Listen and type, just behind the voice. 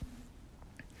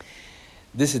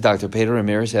This is Dr. Pedro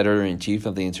Ramirez, Editor-in-Chief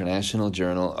of the International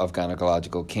Journal of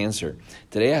Gynecological Cancer.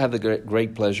 Today I have the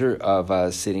great pleasure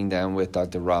of sitting down with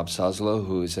Dr. Rob Soslow,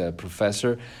 who is a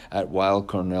professor at Weill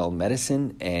Cornell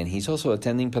Medicine, and he's also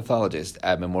attending pathologist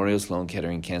at Memorial Sloan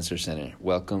Kettering Cancer Center.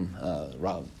 Welcome,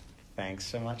 Rob. Thanks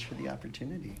so much for the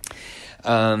opportunity.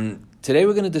 Today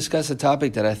we're going to discuss a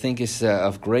topic that I think is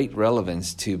of great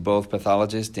relevance to both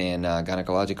pathologists and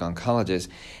gynecologic oncologists,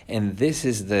 and this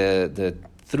is the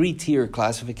three-tier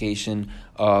classification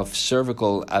of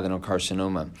cervical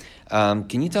adenocarcinoma.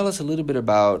 Can you tell us a little bit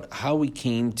about how we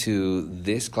came to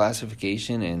this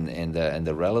classification and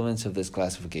the relevance of this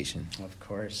classification? Of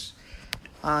course.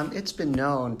 It's been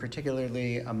known,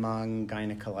 particularly among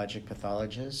gynecologic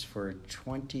pathologists, for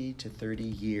 20 to 30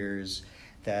 years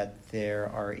that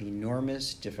there are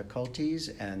enormous difficulties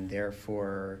and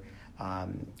therefore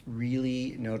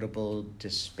really notable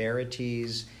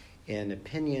disparities in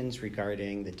opinions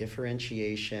regarding the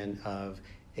differentiation of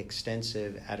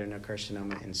extensive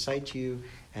adenocarcinoma in situ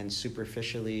and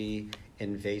superficially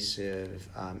invasive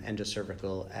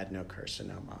endocervical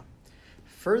adenocarcinoma.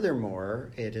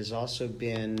 Furthermore, it has also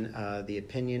been the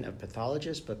opinion of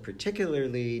pathologists, but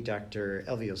particularly Dr.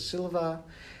 Elvio Silva,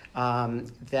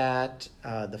 that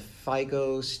the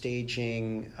FIGO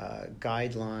staging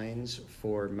guidelines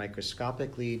for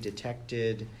microscopically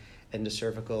detected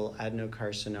endocervical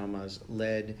adenocarcinomas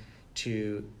led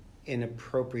to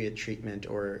inappropriate treatment,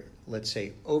 or let's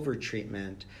say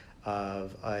over-treatment,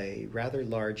 of a rather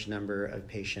large number of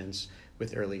patients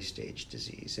with early stage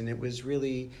disease. And it was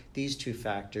really these two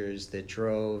factors that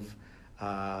drove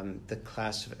the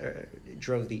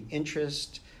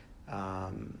interest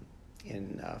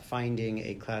in finding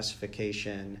a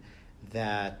classification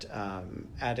that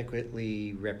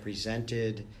adequately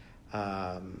represented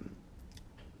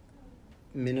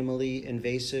minimally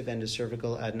invasive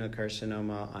endocervical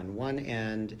adenocarcinoma on one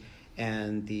end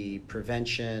and the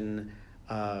prevention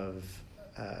of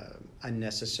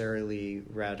unnecessarily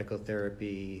radical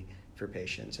therapy for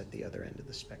patients at the other end of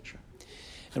the spectrum.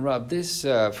 And Rob, this,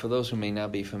 for those who may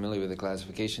not be familiar with the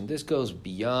classification, this goes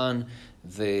beyond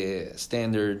the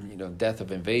standard, death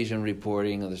of invasion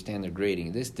reporting or the standard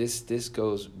grading. This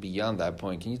goes beyond that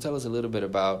point. Can you tell us a little bit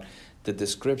about the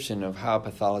description of how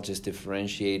pathologists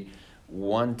differentiate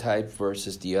one type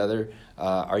versus the other?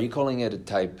 Are you calling it a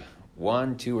type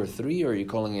 1, 2, or 3, or are you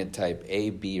calling it type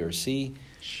A, B, or C?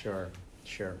 Sure.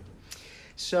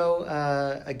 So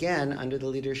again, under the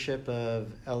leadership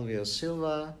of Elvio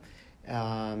Silva,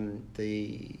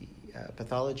 the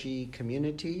pathology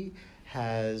community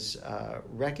has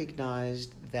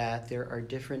recognized that there are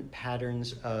different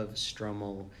patterns of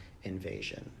stromal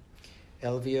invasion.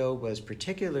 Elvio was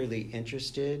particularly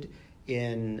interested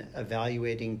in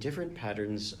evaluating different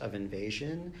patterns of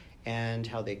invasion and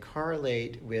how they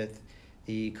correlate with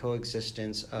the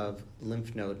coexistence of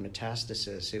lymph node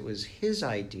metastasis. It was his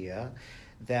idea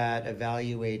that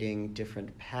evaluating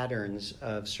different patterns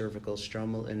of cervical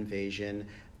stromal invasion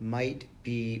might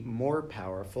be more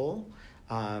powerful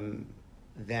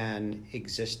than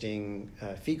existing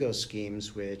FIGO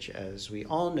schemes, which, as we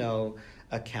all know,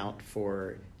 account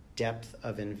for depth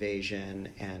of invasion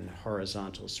and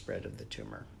horizontal spread of the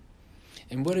tumor.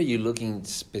 And what are you looking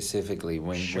specifically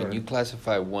when you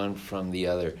classify one from the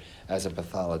other as a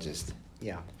pathologist?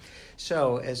 Yeah.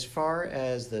 So as far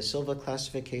as the Silva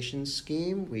classification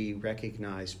scheme, we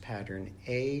recognize pattern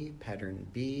A, pattern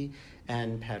B,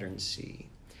 and pattern C.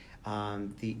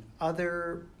 The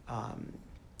other,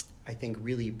 I think,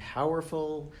 really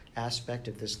powerful aspect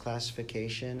of this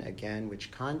classification, again,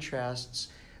 which contrasts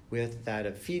with that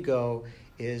of FIGO,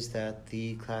 is that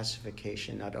the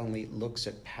classification not only looks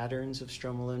at patterns of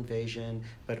stromal invasion,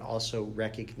 but also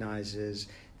recognizes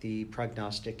the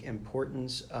prognostic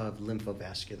importance of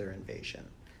lymphovascular invasion.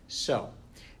 So,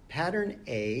 pattern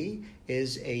A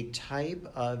is a type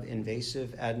of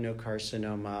invasive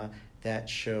adenocarcinoma that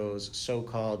shows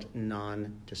so-called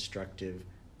non-destructive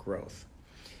growth.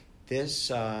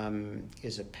 This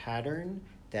is a pattern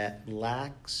that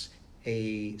lacks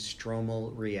a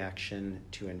stromal reaction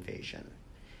to invasion.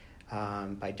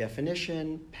 By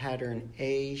definition, pattern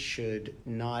A should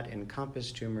not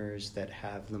encompass tumors that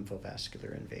have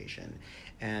lymphovascular invasion.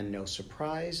 And no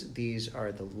surprise, these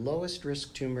are the lowest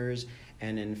risk tumors,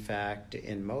 and in fact,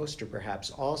 in most or perhaps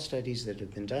all studies that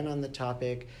have been done on the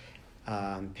topic,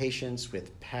 patients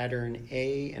with pattern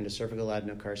A endocervical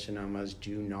adenocarcinomas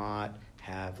do not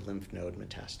have lymph node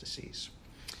metastases.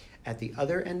 At the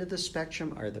other end of the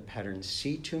spectrum are the pattern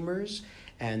C tumors,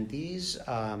 and these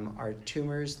are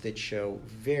tumors that show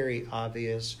very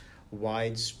obvious,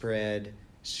 widespread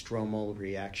stromal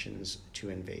reactions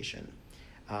to invasion.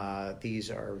 These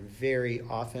are very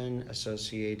often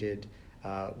associated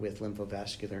with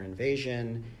lymphovascular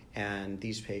invasion, and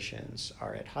these patients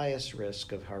are at highest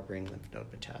risk of harboring lymph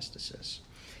node metastasis.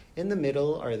 In the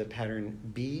middle are the pattern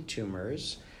B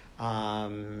tumors.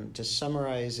 To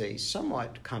summarize a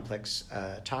somewhat complex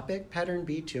topic, pattern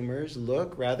B tumors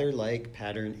look rather like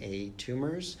pattern A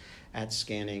tumors at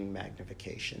scanning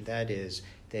magnification. That is,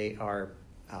 they are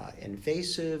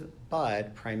invasive,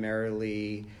 but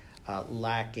primarily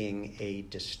lacking a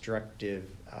destructive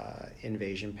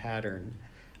invasion pattern.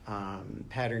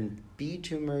 Pattern B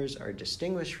tumors are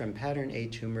distinguished from pattern A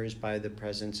tumors by the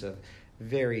presence of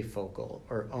very focal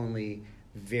or only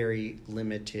very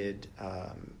limited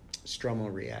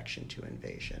stromal reaction to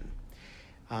invasion.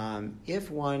 If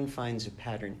one finds a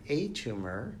pattern A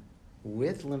tumor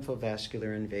with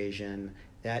lymphovascular invasion,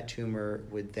 that tumor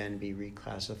would then be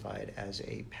reclassified as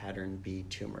a pattern B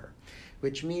tumor,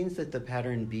 which means that the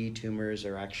pattern B tumors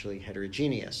are actually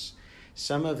heterogeneous.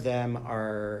 Some of them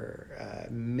are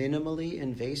minimally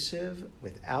invasive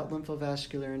without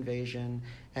lymphovascular invasion,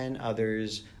 and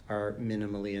others are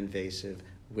minimally invasive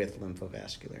with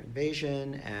lymphovascular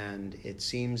invasion, and it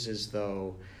seems as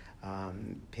though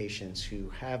patients who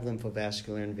have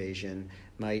lymphovascular invasion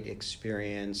might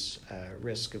experience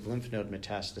risk of lymph node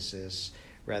metastasis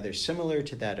rather similar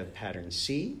to that of pattern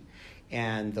C,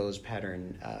 and those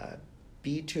pattern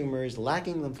B tumors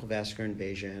lacking lymphovascular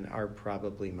invasion are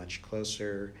probably much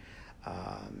closer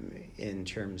in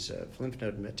terms of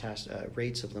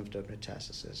rates of lymph node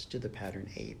metastasis to the pattern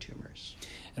A tumors.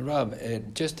 And Rob,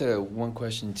 just one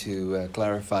question to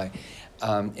clarify.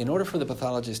 In order for the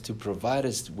pathologist to provide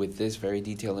us with this very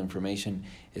detailed information,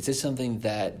 is this something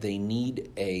that they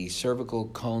need a cervical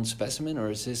cone specimen,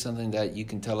 or is this something that you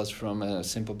can tell us from a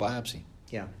simple biopsy?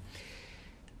 Yeah.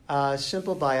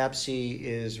 Simple biopsy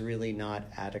is really not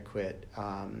adequate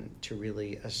to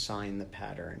really assign the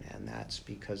pattern, and that's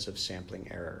because of sampling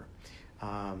error.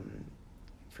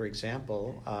 For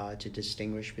example, to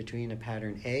distinguish between a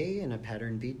pattern A and a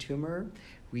pattern B tumor,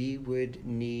 we would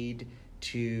need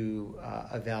to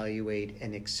evaluate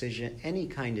an excision, any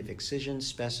kind of excision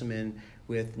specimen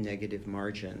with negative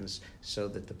margins, so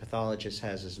that the pathologist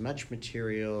has as much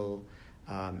material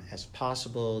as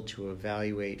possible to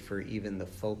evaluate for even the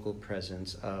focal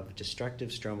presence of destructive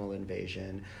stromal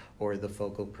invasion or the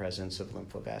focal presence of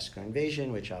lymphovascular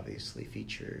invasion, which obviously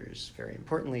features very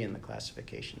importantly in the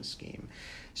classification scheme.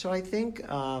 So I think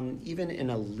even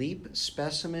in a LEAP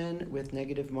specimen with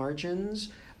negative margins,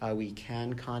 we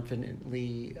can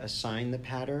confidently assign the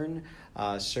pattern.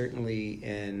 Certainly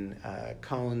in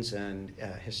cones and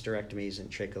hysterectomies and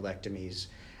trachelectomies,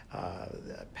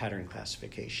 the pattern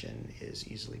classification is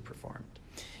easily performed.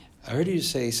 I heard you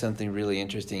say something really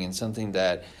interesting and something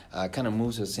that kind of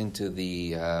moves us into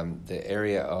the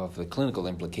area of the clinical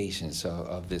implications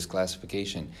of this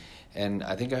classification. And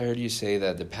I think I heard you say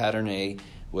that the pattern A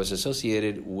was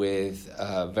associated with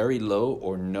very low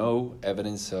or no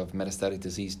evidence of metastatic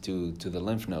disease to the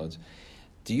lymph nodes.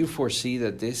 Do you foresee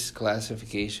that this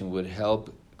classification would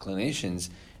help clinicians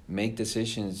make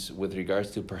decisions with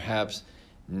regards to perhaps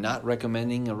not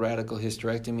recommending a radical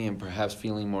hysterectomy and perhaps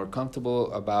feeling more comfortable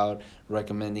about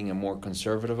recommending a more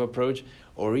conservative approach,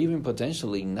 or even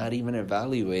potentially not even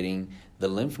evaluating the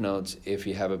lymph nodes if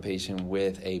you have a patient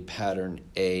with a pattern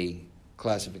A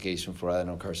classification for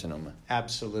adenocarcinoma?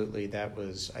 Absolutely. That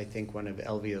was, I think, one of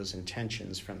LVO's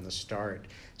intentions from the start.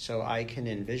 So I can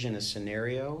envision a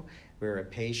scenario where a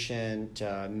patient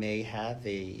may have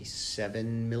a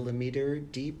 7 millimeter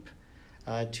deep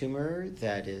tumor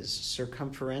that is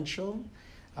circumferential.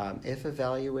 If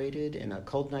evaluated in a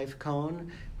cold knife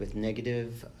cone with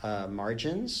negative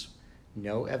margins,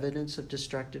 no evidence of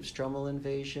destructive stromal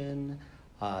invasion,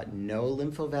 no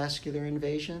lymphovascular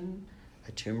invasion,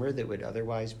 a tumor that would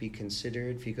otherwise be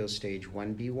considered FIGO stage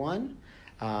 1B1.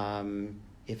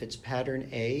 If it's pattern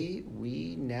A,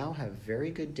 we now have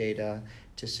very good data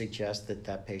to suggest that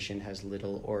that patient has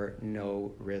little or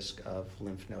no risk of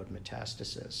lymph node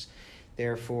metastasis.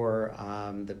 Therefore,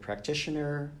 the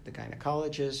practitioner, the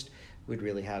gynecologist, would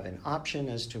really have an option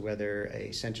as to whether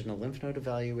a sentinel lymph node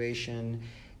evaluation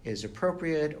is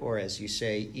appropriate, or, as you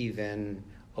say, even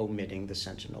omitting the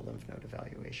sentinel lymph node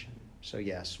evaluation. So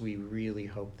yes, we really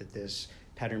hope that this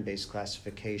pattern-based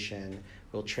classification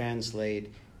will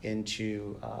translate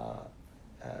into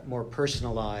more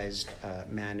personalized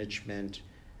management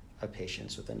of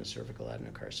patients within a cervical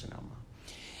adenocarcinoma.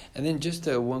 And then just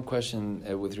one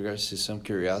question with regards to some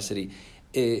curiosity.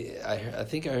 I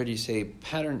think I heard you say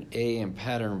pattern A and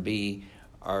pattern B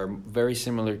are very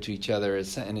similar to each other,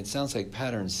 and it sounds like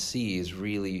pattern C is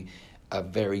really a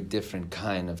very different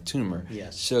kind of tumor.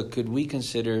 Yes. So could we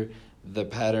consider the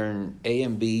pattern A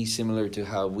and B similar to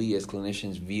how we as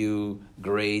clinicians view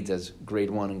grades as grade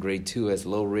 1 and grade 2 as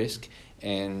low risk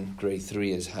and grade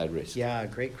 3 as high risk? Yeah,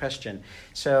 great question.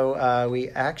 So we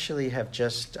actually have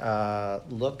just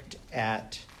looked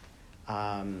at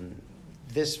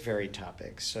this very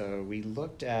topic. So we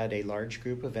looked at a large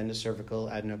group of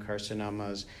endocervical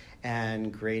adenocarcinomas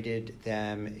and graded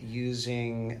them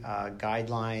using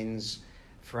guidelines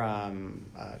from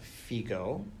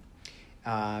FIGO.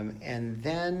 And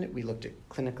then we looked at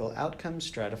clinical outcomes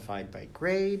stratified by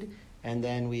grade, and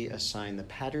then we assigned the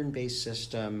pattern-based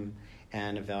system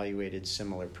and evaluated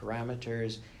similar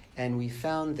parameters. And we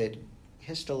found that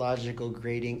histological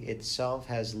grading itself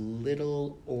has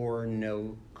little or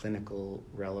no clinical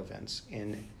relevance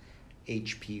in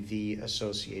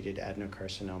HPV-associated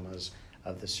adenocarcinomas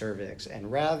of the cervix,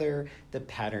 and rather the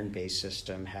pattern-based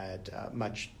system had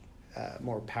much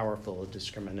more powerful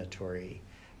discriminatory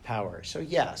power. So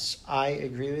yes, I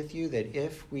agree with you that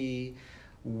if we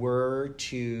were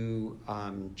to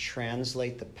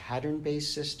translate the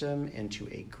pattern-based system into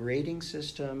a grading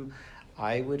system,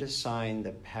 I would assign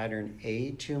the pattern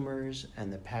A tumors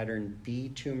and the pattern B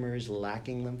tumors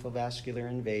lacking lymphovascular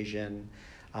invasion.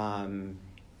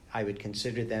 I would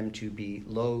consider them to be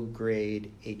low-grade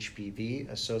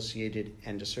HPV-associated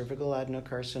endocervical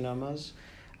adenocarcinomas.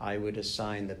 I would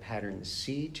assign the pattern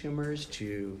C tumors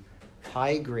to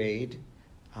high-grade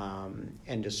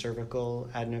endocervical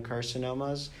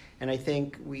adenocarcinomas. And I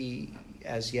think we,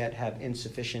 as yet, have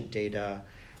insufficient data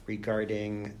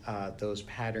regarding those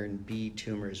pattern B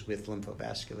tumors with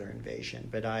lymphovascular invasion.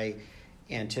 But I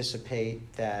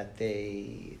anticipate that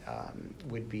they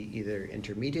would be either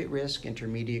intermediate risk,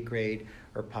 intermediate grade,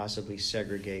 or possibly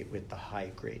segregate with the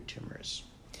high-grade tumors.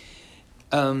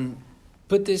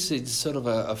 Put this in sort of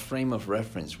a frame of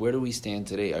reference. Where do we stand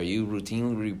today? Are you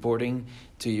routinely reporting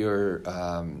to your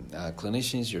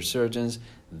clinicians, your surgeons,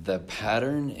 the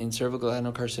pattern in cervical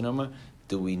adenocarcinoma?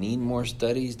 Do we need more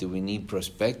studies? Do we need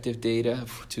prospective data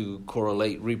to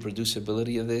correlate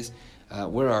reproducibility of this?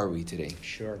 Where are we today?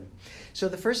 Sure. So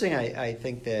the first thing I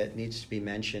think that needs to be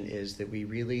mentioned is that we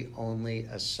really only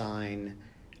assign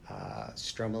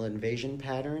stromal invasion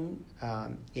pattern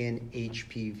in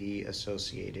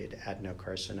HPV-associated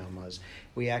adenocarcinomas.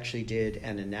 We actually did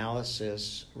an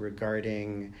analysis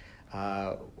regarding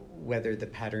whether the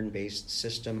pattern-based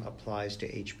system applies to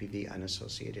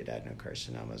HPV-unassociated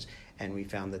adenocarcinomas, and we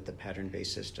found that the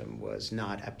pattern-based system was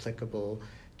not applicable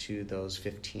to those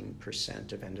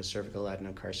 15% of endocervical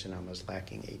adenocarcinomas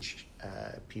lacking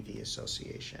HPV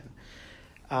association.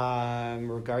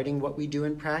 Regarding what we do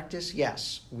in practice,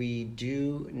 yes, we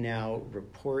do now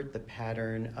report the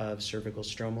pattern of cervical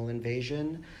stromal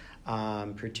invasion,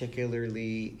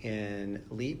 particularly in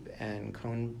LEAP and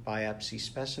cone biopsy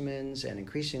specimens, and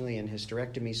increasingly in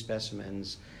hysterectomy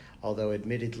specimens, although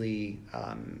admittedly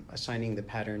assigning the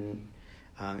pattern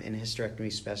in a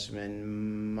hysterectomy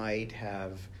specimen might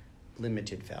have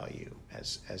limited value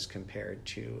as compared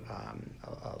to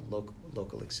a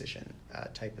local excision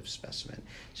type of specimen.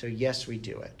 So yes, we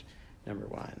do it, number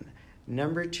one.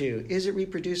 Number two, is it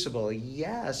reproducible?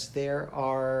 Yes, there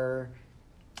are,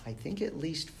 I think, at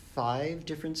least 5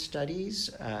 different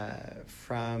studies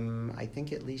from, I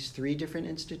think, at least 3 different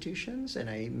institutions, and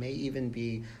I may even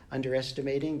be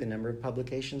underestimating the number of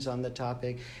publications on the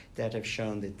topic that have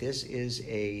shown that this is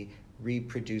a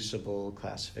reproducible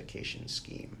classification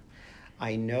scheme.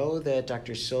 I know that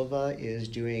Dr. Silva is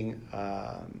doing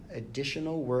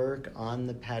additional work on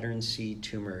the pattern C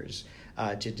tumors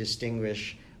to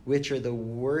distinguish which are the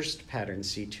worst pattern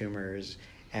C tumors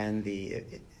and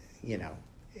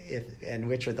and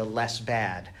which are the less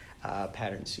bad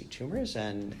pattern C tumors,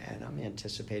 and I'm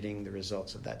anticipating the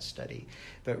results of that study.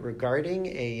 But regarding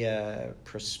a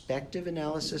prospective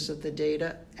analysis of the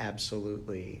data,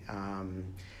 absolutely.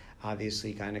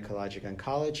 Obviously, gynecologic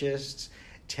oncologists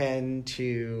tend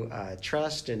to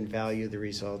trust and value the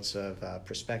results of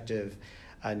prospective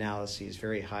analyses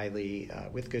very highly,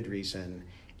 with good reason,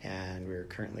 and we're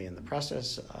currently in the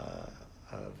process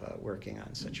of working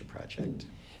on such a project.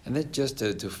 And then just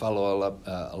to follow up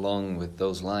along with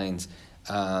those lines,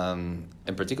 and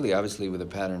particularly obviously with the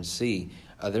pattern C,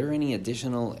 are there any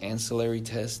additional ancillary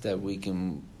tests that we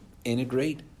can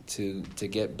integrate to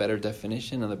get better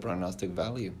definition of the prognostic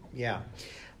value? Yeah.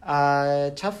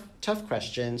 Tough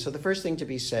question. So the first thing to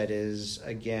be said is,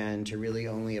 again, to really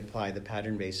only apply the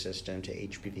pattern-based system to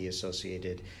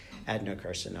HPV-associated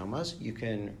adenocarcinomas. You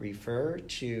can refer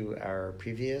to our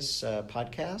previous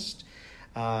podcast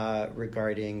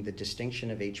regarding the distinction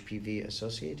of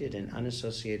HPV-associated and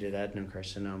unassociated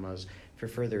adenocarcinomas for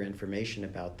further information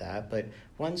about that. But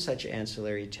one such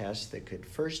ancillary test that could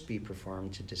first be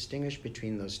performed to distinguish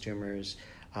between those tumors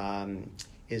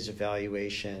is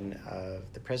evaluation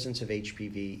of the presence of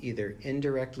HPV either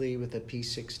indirectly with a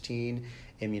P16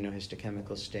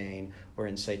 immunohistochemical stain or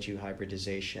in situ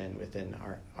hybridization with an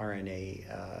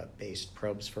RNA-based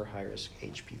probes for high-risk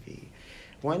HPV.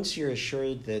 Once you're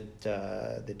assured that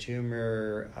the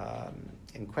tumor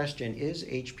in question is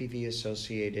HPV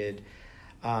associated,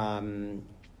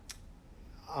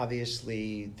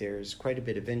 obviously there's quite a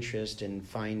bit of interest in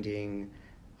finding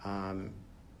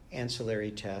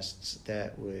ancillary tests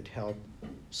that would help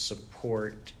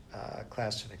support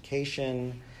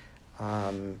classification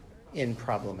in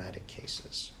problematic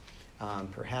cases.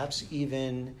 Perhaps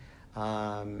even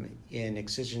in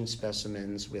excision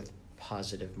specimens with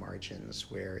positive margins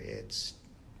where it's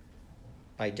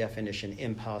by definition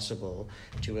impossible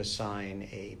to assign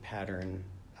a pattern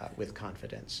with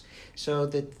confidence. So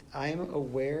that I'm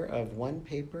aware of one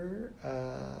paper,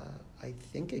 I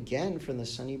think again from the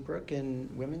Sunnybrook and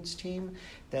women's team,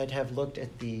 that have looked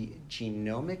at the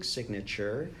genomic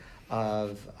signature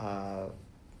of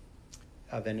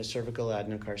endocervical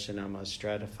adenocarcinoma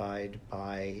stratified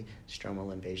by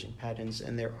stromal invasion patterns,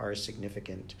 and there are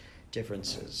significant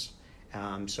differences.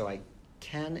 So I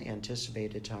can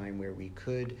anticipate a time where we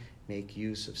could make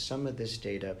use of some of this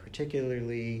data,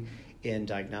 particularly in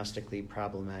diagnostically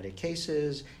problematic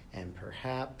cases, and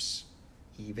perhaps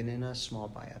even in a small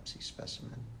biopsy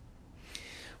specimen.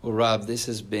 Well, Rob, this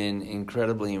has been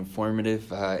incredibly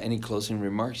informative. Any closing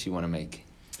remarks you want to make?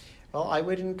 Well, I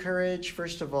would encourage,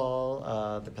 first of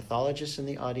all, the pathologists in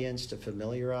the audience to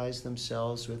familiarize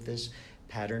themselves with this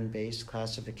pattern-based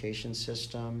classification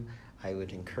system. I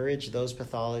would encourage those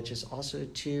pathologists also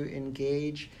to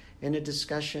engage in a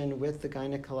discussion with the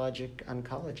gynecologic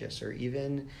oncologists or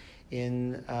even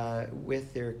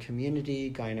with their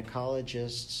community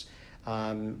gynecologists,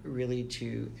 really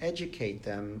to educate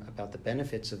them about the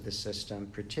benefits of the system,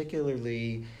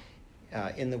 particularly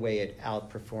in the way it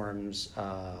outperforms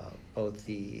both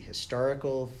the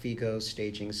historical FIGO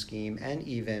staging scheme and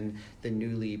even the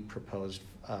newly proposed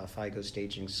FIGO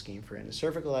staging scheme for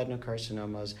endocervical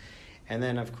adenocarcinomas. And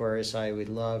then, of course, I would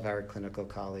love our clinical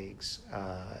colleagues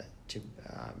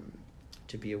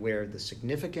to be aware of the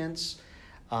significance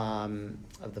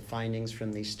of the findings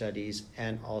from these studies,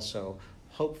 and also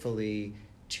hopefully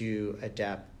to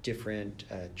adapt different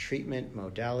treatment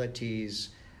modalities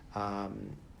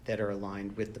that are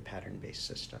aligned with the pattern-based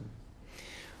system.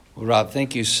 Well, Rob,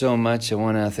 thank you so much. I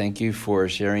want to thank you for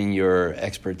sharing your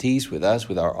expertise with us,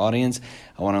 with our audience.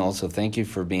 I want to also thank you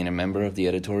for being a member of the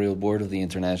editorial board of the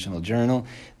International Journal.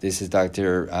 This is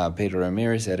Dr. Pedro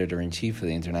Ramirez, editor-in-chief of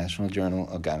the International Journal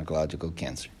of Gynecological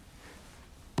Cancer.